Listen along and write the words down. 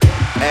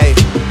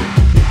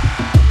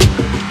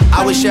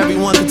wish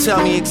everyone could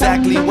tell me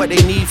exactly what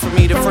they need from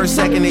me. The first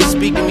second they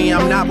speak to me,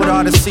 I'm not with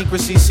all the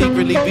secrecy,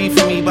 secretly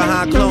beefing me.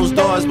 Behind closed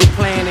doors, be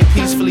playing it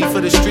peacefully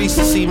for the streets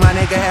to see. My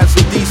nigga have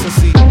some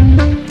decency.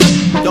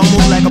 Don't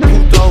move like a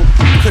puto.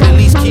 Could at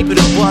least keep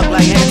it a buck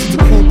like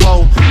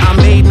Antetokounmpo. I'm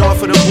made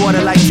north of the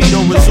border like Vito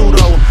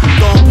Rizzuto.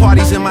 Throwing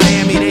parties in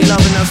Miami, they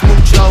loving us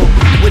mucho.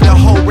 With the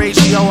whole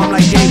ratio, I'm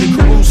like David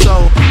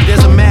Caruso.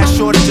 There's a mass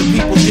shortage of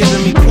people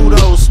giving me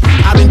kudos.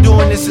 I've been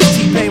doing this since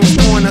T-Pain was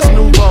pouring us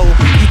Nouveau.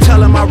 You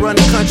tell them I run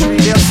the country,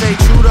 they'll say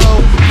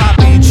Trudeau.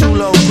 Poppy,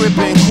 Chulo,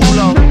 gripping,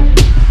 culo.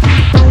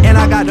 And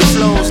I got the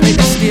flows,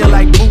 niggas steal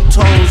like boot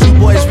toes. You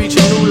boys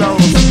reaching new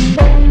lows.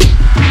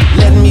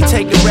 Letting me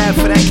take the rap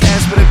for that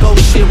cash for the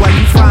ghost shit while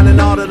you finding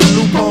all of the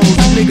loopholes.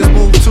 You niggas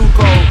move too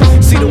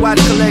cold. See the watch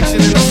collection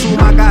and assume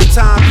I got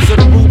time cause of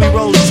the Ruby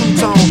Rose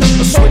two-tone.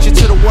 Or switch it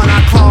to the one I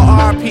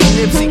call RP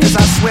Nipsey cause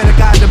I swear to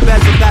God the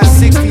bezel got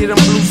 60 of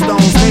them blue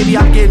stones. Maybe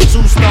I'm getting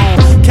too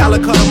stoned.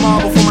 Calicut a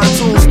marble for my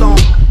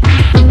tombstone.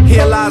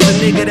 Here lies a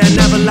nigga that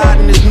never lied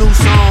in his new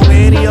song or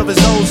any of his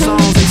old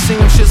songs. They sing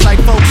them shits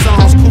like folk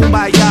songs.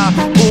 Kumbaya,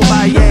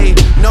 boombaye.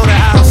 Know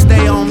that I'll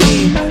stay on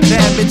me.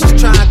 Bad bitches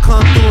try and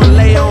come through and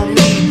lay on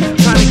me.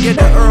 Trying to get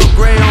the Earl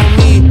Grey on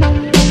me.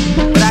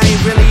 But I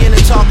ain't really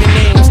into talking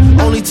names.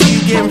 Only till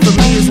you getting from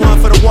me is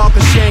one for the walk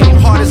of shame.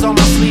 Heart is on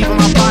my sleeve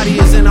and my body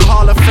is in the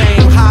Hall of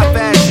Fame. High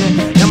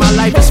fashion, and my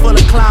life is full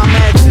of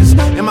climaxes.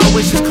 And my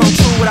wishes come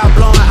true without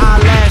blowing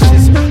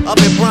eyelashes. Up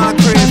at Bron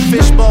Crib,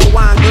 fishbowl,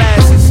 wine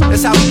glasses.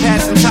 That's how we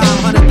passing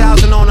time,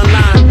 100,000 on the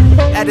line.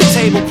 At the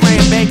table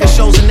praying banker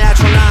shows a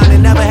natural line. It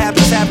never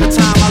happens half the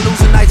time, I lose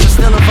the nights and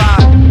still a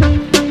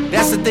vibe.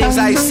 That's the things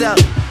I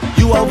accept.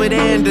 You over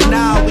there in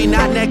denial, we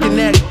not neck and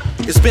neck.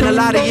 It's been a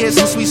lot of years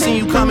since we seen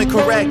you coming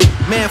correct.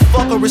 Man,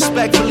 fuck her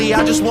respectfully,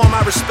 I just want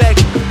my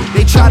respect.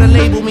 They try to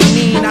label me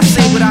mean, I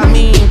say what I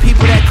mean.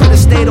 People that could've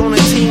stayed on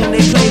the team,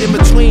 they played in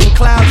between.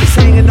 Clouds is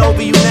hanging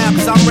over you now,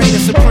 cause I'm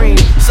reigning supreme.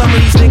 Some of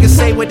these niggas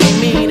say what they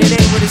mean, it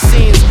ain't what it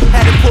seems.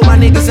 Had to pull my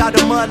niggas out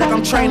the mud like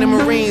I'm training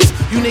Marines.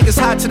 You niggas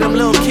hot to them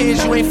little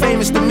kids, you ain't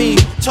famous to me.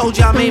 Told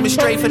you I'm aiming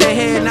straight for the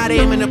head, not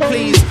aiming to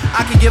please.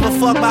 I could give a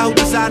fuck about who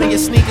designing your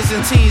sneakers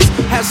and tees.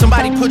 Have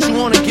somebody put you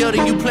on a guild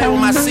and you play with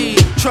my seed.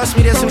 Trust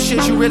me, there's some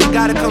shit you really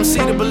gotta come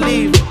see to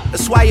believe.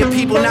 That's why your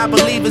people not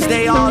believers,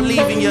 they all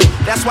leaving you.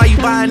 That's why you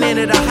buying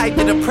into the hype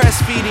that the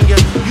press feeding you.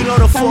 You know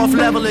the fourth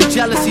level of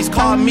jealousy's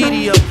called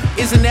media.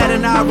 Isn't that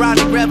an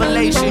ironic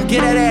revelation?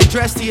 Get that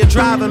address to your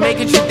driver, make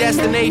it your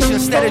destination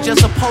instead of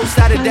just a post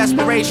out of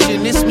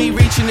desperation. It's me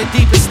reaching the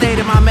deepest state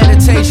of my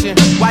meditation.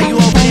 Why you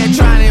over there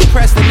trying to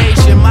impress the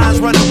nation?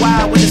 Mine's running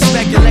wild with the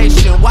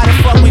speculation. Why the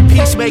fuck we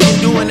peacemaking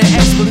doing the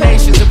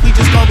explanations if we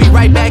just gonna be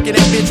right back in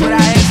that bitch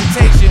without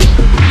hesitation?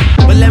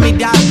 But let me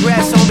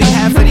digress on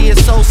behalf of the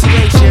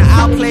association.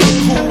 I'll play it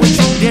cool with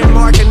you,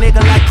 Denmark a nigga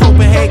like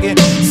Copenhagen.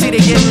 See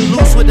they getting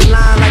loose with the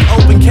line like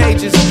open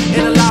cages.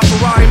 In a loud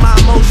Ferrari, my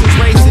emotions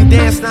racing.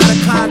 Dance, not a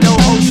condo,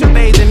 ocean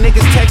bathing.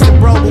 Niggas texting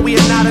bro, but we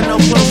are not in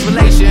no close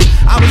relation.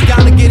 I was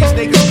down to get these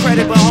niggas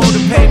credit, but hold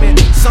the payment.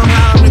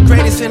 Somehow I'm the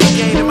greatest in the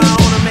game, in my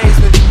own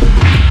amazement.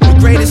 The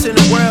greatest in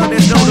the world,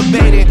 there's no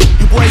debating.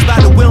 You boys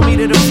about to will me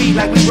to defeat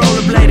like we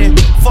rollerblading.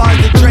 Far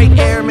as the Drake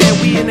era, man,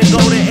 we in the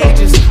golden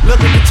ages. Look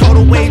at the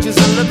total wages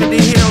and look at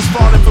the heroes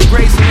falling from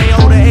grace in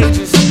their older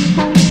ages.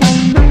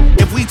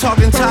 If we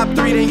talking top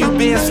three, then you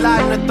been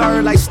sliding the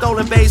third like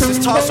stolen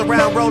bases. Toss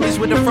around rollies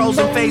with the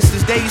frozen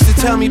faces. They used to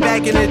tell me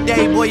back in the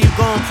day, boy, you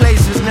going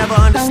places. Never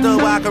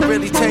understood why I could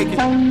really take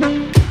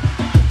it.